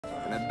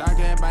The dark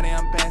everybody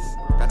I'm passing.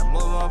 Gotta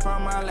move on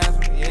from my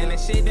last one. Yeah, that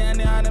shit down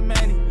there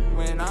automatic.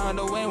 When all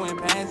the way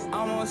went past,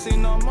 I won't see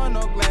no more,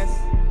 no glass.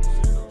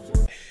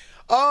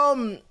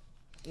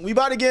 We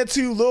about to get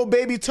to Lil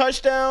Baby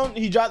Touchdown.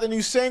 He dropped a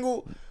new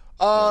single.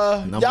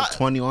 Number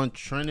 20 on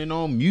trending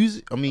on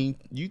music. I mean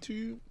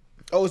YouTube.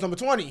 Oh, it's number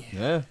 20.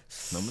 Yeah,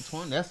 number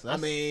 20. That's I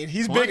mean,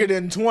 he's 20. bigger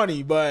than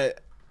 20, but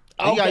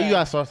okay. You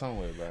got to start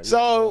somewhere, bro.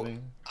 So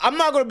I'm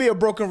not gonna be a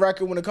broken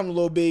record when it comes to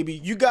Lil Baby.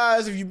 You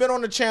guys, if you've been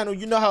on the channel,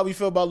 you know how we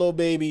feel about Lil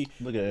Baby.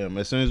 Look at him.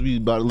 As soon as we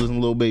about to listen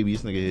to Lil Baby,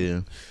 this nigga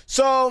here.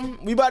 So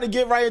we about to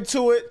get right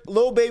into it.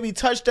 Lil Baby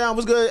Touchdown.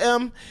 What's good,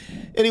 M?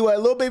 Anyway,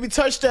 Lil Baby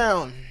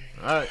Touchdown.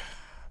 All right.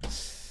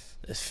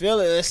 Let's feel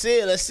it. Let's see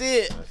it. Let's see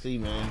it. Let's see,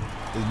 man.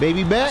 Is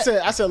Baby back?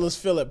 I said let's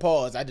feel it.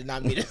 Pause. I did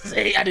not mean to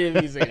say. I didn't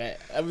mean to say that.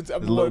 Is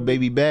Lil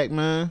Baby back,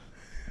 man?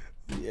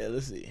 Yeah.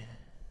 Let's see.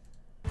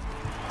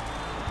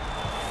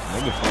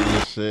 Nigga funny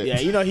as shit. Yeah,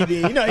 you know he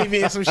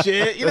being some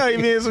shit. You know he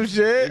being some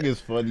shit. Nigga's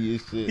funny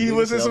as shit. He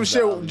was in some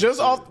shit just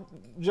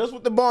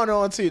with the barn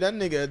on too. That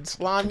nigga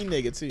slimy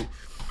nigga too. 50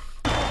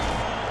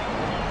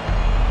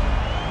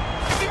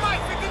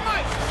 mic, 50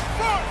 mic.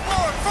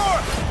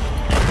 Forward.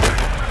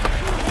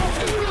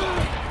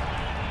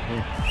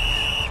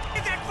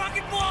 Get that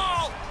fucking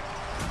ball.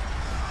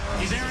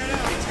 He's airing it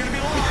out. It's gonna be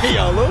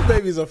long. Yo, Lil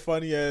Baby's a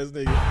funny ass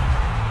nigga.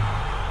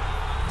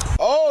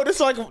 Oh, this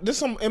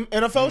some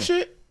NFL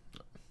shit?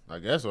 I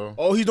guess so.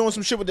 Oh, he's doing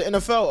some shit with the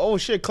NFL. Oh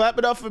shit, clap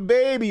it up for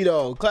Baby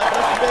though. Clap it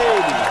up for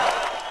Baby.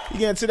 You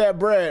getting to that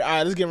bread. All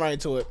right, let's get right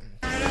into it.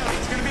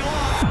 It's gonna be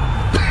long.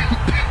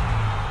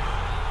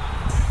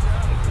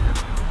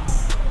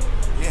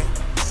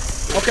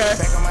 Okay.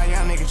 Back on my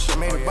young nigga shit,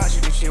 made a bunch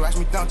of this shit. Watch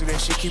me thumb through that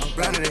shit, keep it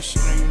blunt of that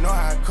shit. Know you know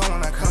how I come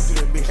when I come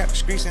through that bitch. Got the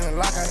streets in the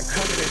lock, I done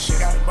come to that shit.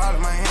 Got the ball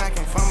in my hand, I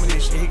can't fumble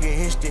this shit. He get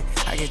hit it,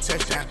 I get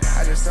touchdown.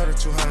 I just sold the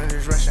 200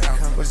 this rush out.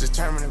 Was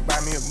determined to buy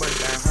me a bus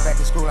down.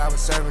 Back in school, I was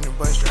serving the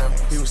bus driver.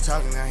 He was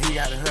talking, now he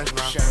got a hush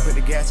mouth. Put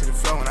the gas to the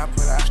floor when I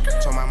put out.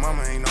 Told my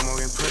mama ain't no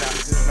more getting put out.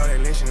 Know they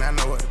listen, I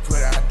know what to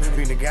put out.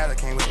 Be together,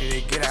 can't wait till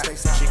they get out.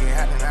 She get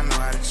hot, and I know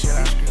how to chill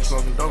out.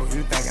 Smoking dope if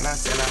you thinking I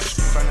sell out.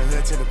 From the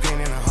hood to the pen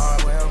in the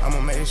hardware.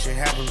 I'ma make this shit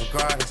happen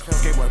regardless.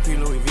 Skateboard P.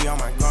 Louis V on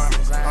my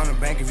garments. On the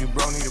bank if you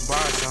broke, need a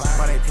bar some.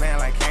 Why they playing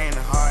like I ain't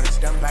the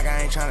hardest? Like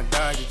I ain't trying to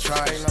dodge your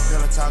charge.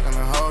 Still talking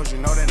to hoes, you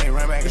know that they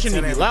run back and tell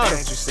everything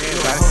that you said.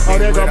 Oh,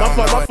 there you go.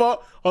 My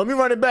fault. Oh, let me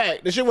run it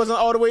back. The shit wasn't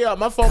all the way up.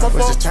 My fault.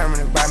 Was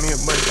determined to buy me a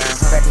bus down.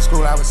 Back in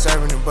school, I was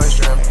serving the bus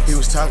driver. He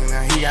was talking,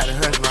 now he got a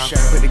hush mouth.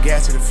 Put the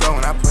gas to the floor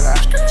when I put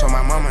out. Told my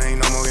mama ain't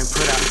no more getting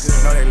put out.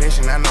 Know they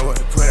listen, I know what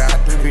to put out.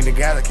 Be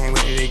together, can't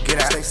wait till they get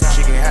out.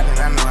 She get hot,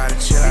 and I know how to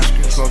chill out.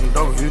 Smoking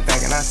dope if you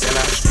thinking I sell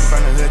out.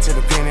 From the hood to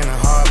the pen in the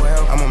hardware.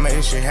 I'ma make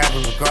this shit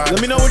happen regardless.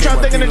 Let me know what y'all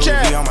think in the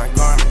chat. On my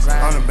garments.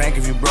 On the bank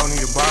if you broke,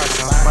 need a bar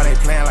some. Why they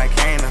playing like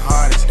I ain't the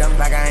hardest?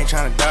 Like I ain't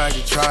trying to dodge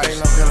your charge.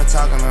 Still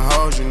talking to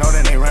hoes, you know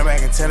that they run back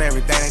and tell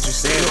everything that you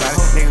said about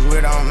it. Niggas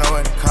weird, I don't know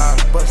what to call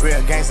it. But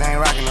real gangsta ain't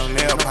rocking no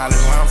nail polish.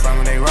 Where I'm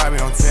from, they rob you,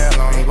 don't tell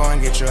on me. Go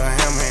and get you a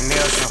hammer and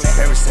nail some.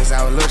 Ever since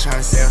I was little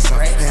trying to sell some.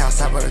 They on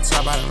top of the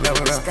top, I done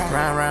leveled up.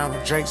 Round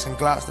with Drakes and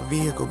Glocks, the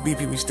vehicle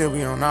BP, we still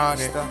be on all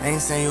that. I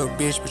ain't saying you a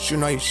bitch, but you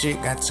know your shit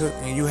got took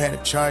and you had to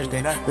charge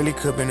that. Really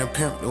could been a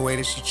pimp, the way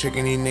that she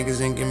tricking these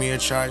niggas and give me a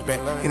charge back.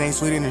 It ain't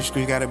sweet in the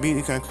street, gotta beat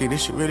the concrete.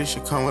 This shit really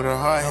should come with a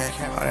hard hat.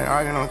 All that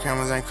arguing on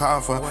cameras ain't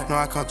called for. No,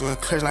 I come through a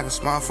clutch like a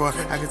small fork.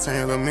 I can turn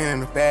your little man in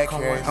the back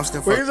here. I'm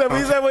still fucking. What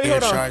he said? Wait,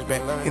 hold on.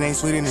 It ain't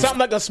sweet in the Something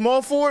like a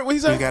small Ford? What he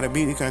said? You gotta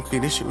beat the concrete.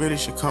 This shit really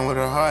should come with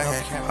a hard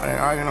hat. All that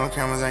arguing on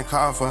cameras ain't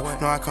called for.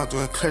 No, I come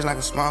through a clutch like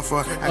a small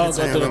fork. I can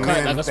turn your little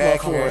man in the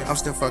back here. I'm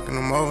still fucking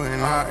them over in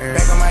the hot air.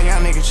 Back on my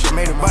young nigga shit,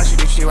 made a bunch of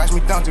this shit. Watch me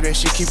thumb through that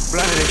shit, keep it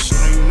blunt of that shit.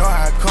 You know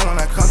how I come when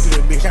I come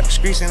through that bitch. Got the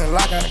streets in the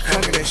lock, I done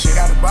conquer that shit.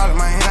 Got the ball in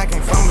my hand, I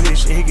can't fumble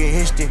this shit. He get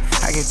hit it,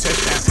 I get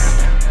touchdown.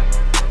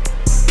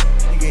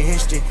 He get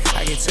hit it,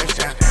 I get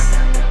touchdown.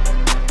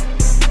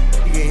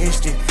 Get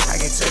hit it, I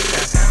get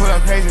touchdown. Pull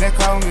up crazy, that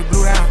car gon' get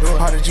blew down.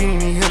 All the genie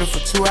need hit her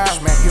for 2 hours.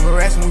 Smack, give a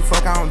rest when we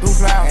fuck, I don't do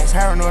flowers. Ask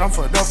paranoid, I'm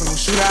fucked up for them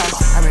shootouts.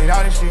 I made all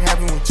this shit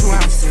happen with 2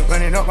 ounces.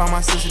 Run it up on my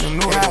sister, them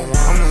new house.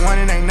 I'm the one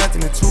that ain't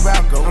nothing to two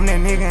about. I'm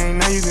that nigga,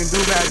 ain't nothing you can do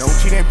about it. Don't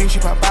cheat that bitch,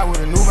 she pop out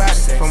with a new body.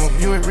 From a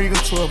Buick Regal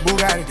to a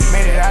Bugatti.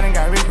 Made it out and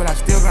got rich, but I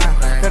still grind.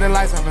 Cut the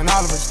lights off and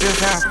all of it still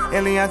time.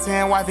 Eliantte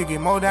and wife, it get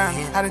more down.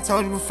 I done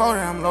told you before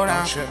that I'm low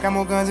down. Got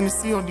more guns in the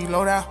COD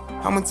loadout.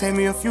 I'ma take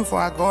me a few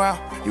before I go out.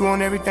 You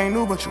want everything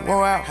new, but you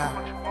wore out.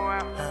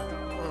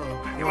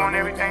 You want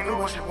everything new,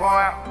 but you wore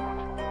out.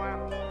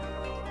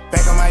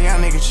 Back on my young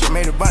nigga shit,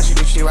 made a bunch of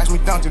this shit. Watch me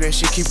thumb through that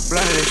shit, keep it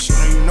blunt of that shit.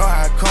 You know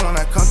how I come when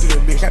I come through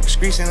that bitch. Got the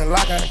streets in the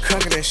lock, I done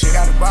conquer that shit.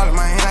 Got the ball in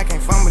my hand, I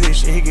can't fumble this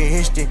shit. He get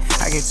hit it,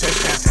 I get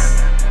touchdown.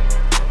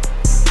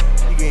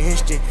 He get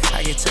hit it,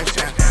 I get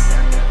touchdown.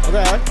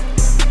 Okay.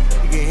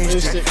 He get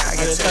hit it, I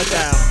get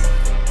touchdown.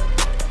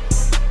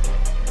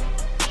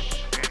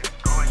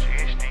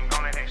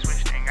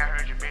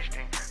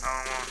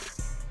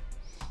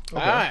 Okay.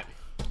 All right.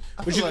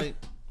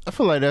 I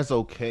feel like that's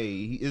okay.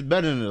 It's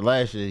better than the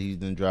last shit he's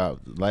done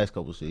dropped. The last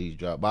couple shit he's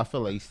dropped, but I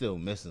feel like he's still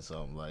missing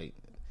something. Like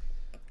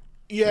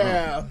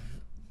Yeah.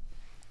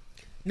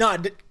 No,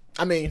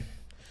 I mean,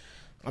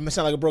 I'm gonna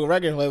sound like a broken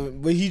record. Like,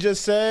 what he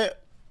just said,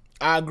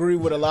 I agree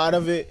with a lot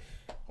of it.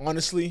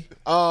 Honestly,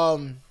 I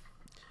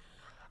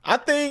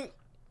think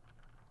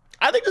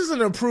this is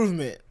an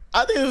improvement.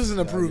 I think this is an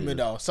improvement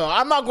though. So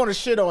I'm not going to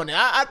shit on it.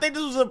 I think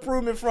this was an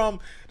improvement from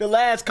the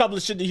last couple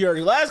of shit that you heard.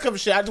 The last couple of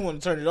shit, I just want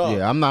to turn it off.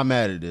 Yeah, I'm not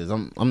mad at this.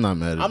 I'm not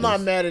mad at this. I'm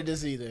not mad at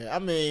this either. I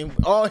mean,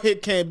 all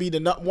hit can't be the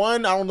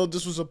one. I don't know if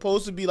this was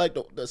supposed to be like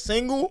the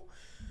single,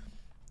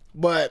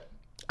 but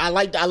I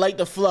like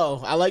the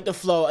flow. I like the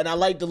flow, and I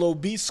like the little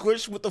beat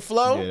switch with the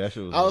flow. Yeah, that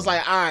shit was I was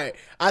like, all right.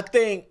 I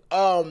think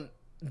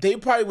they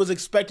probably was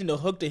expecting the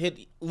hook to hit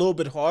a little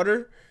bit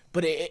harder,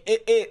 but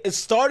it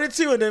started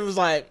to, and then it was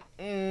like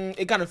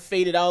it kind of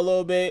faded out a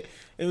little bit.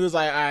 It was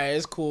like, all right,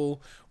 it's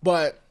cool.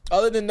 But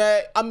other than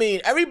that, I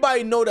mean,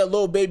 everybody know that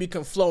Lil Baby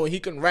can flow and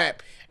he can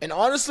rap. And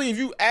honestly, if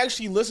you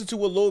actually listen to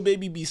what Lil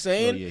Baby be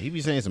saying, yeah, he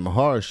be saying some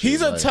hard shit.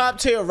 He's a top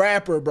tier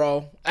rapper,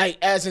 bro. Like,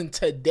 as in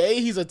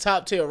today, he's a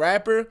top tier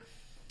rapper.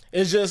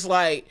 It's just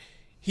like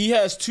he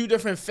has two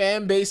different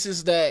fan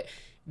bases that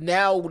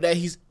now that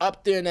he's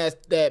up there in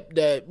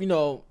that you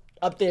know,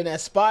 up there in that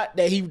spot,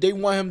 that they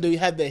want him to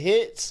have the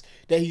hits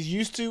that he's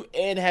used to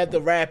and have the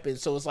rapping.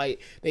 So it's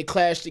like they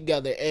clash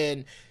together,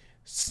 and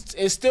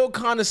it still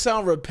kind of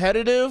sound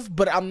repetitive,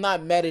 but I'm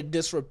not mad at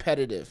this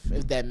repetitive,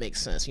 if that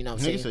makes sense. You know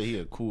what I'm saying? He said he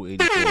a cool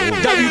 84.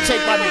 W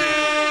take my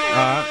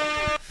nigga.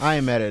 I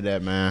ain't mad at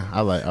that, man.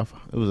 It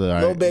was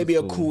alright. Lil Baby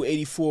a cool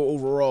 84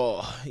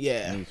 overall.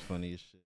 Yeah. It was funny as shit.